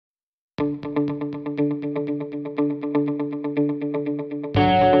Hi,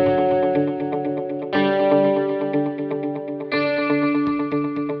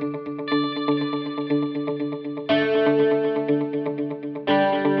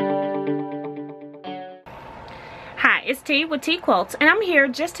 it's T with TeaQuilts, and I'm here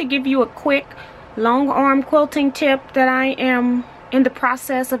just to give you a quick long arm quilting tip that I am in the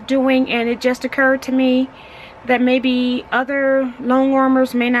process of doing, and it just occurred to me that maybe other long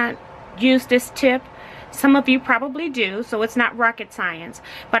armers may not use this tip. Some of you probably do, so it's not rocket science.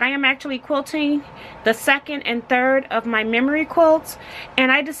 But I am actually quilting the second and third of my memory quilts,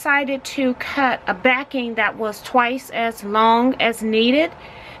 and I decided to cut a backing that was twice as long as needed,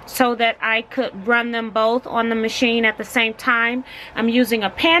 so that I could run them both on the machine at the same time. I'm using a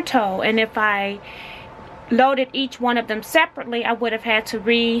panto, and if I loaded each one of them separately, I would have had to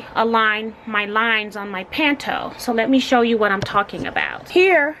realign my lines on my panto. So let me show you what I'm talking about.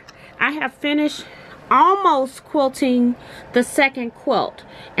 Here I have finished almost quilting the second quilt,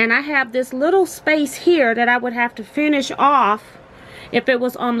 and I have this little space here that I would have to finish off if it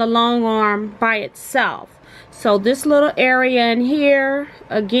was on the long arm by itself. So this little area in here,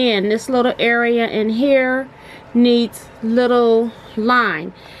 again, this little area in here needs little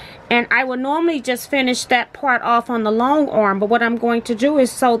line. And I would normally just finish that part off on the long arm, but what I'm going to do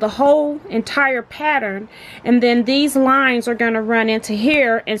is sew the whole entire pattern, and then these lines are going to run into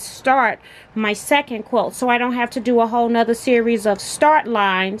here and start my second quilt. So I don't have to do a whole nother series of start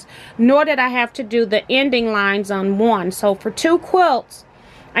lines, nor did I have to do the ending lines on one. So for two quilts,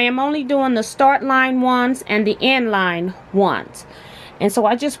 I am only doing the start line ones and the end line ones. And so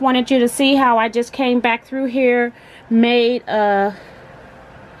I just wanted you to see how I just came back through here,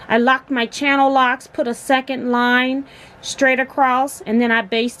 I locked my channel locks, put a second line straight across, and then I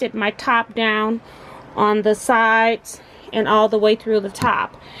basted my top down on the sides and all the way through the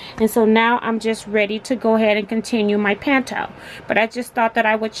top. And so now I'm just ready to go ahead and continue my panto. But I just thought that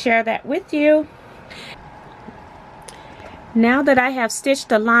I would share that with you. Now that I have stitched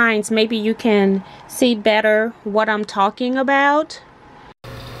the lines, maybe you can see better what I'm talking about.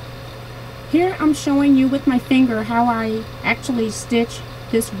 Here I'm showing you with my finger how I actually stitch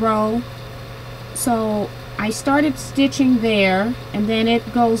this row. So I started stitching there, and then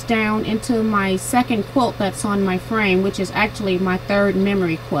it goes down into my second quilt that's on my frame, which is actually my third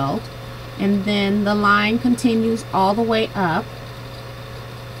memory quilt, and then the line continues all the way up,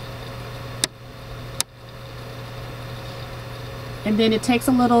 and then it takes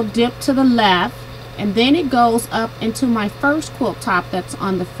a little dip to the left, and then it goes up into my first quilt top that's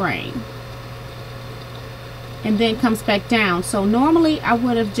on the frame, and then comes back down. So normally I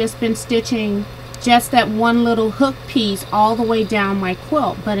would have just been stitching just that one little hook piece all the way down my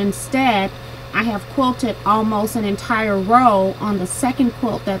quilt, but instead I have quilted almost an entire row on the second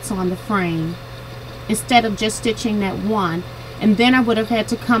quilt that's on the frame instead of just stitching that one, and then I would have had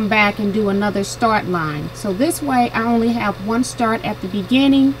to come back and do another start line. So this way I only have one start at the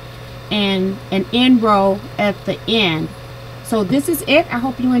beginning and an end row at the end. So this is it. I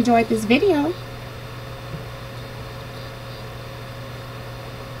hope you enjoyed this video.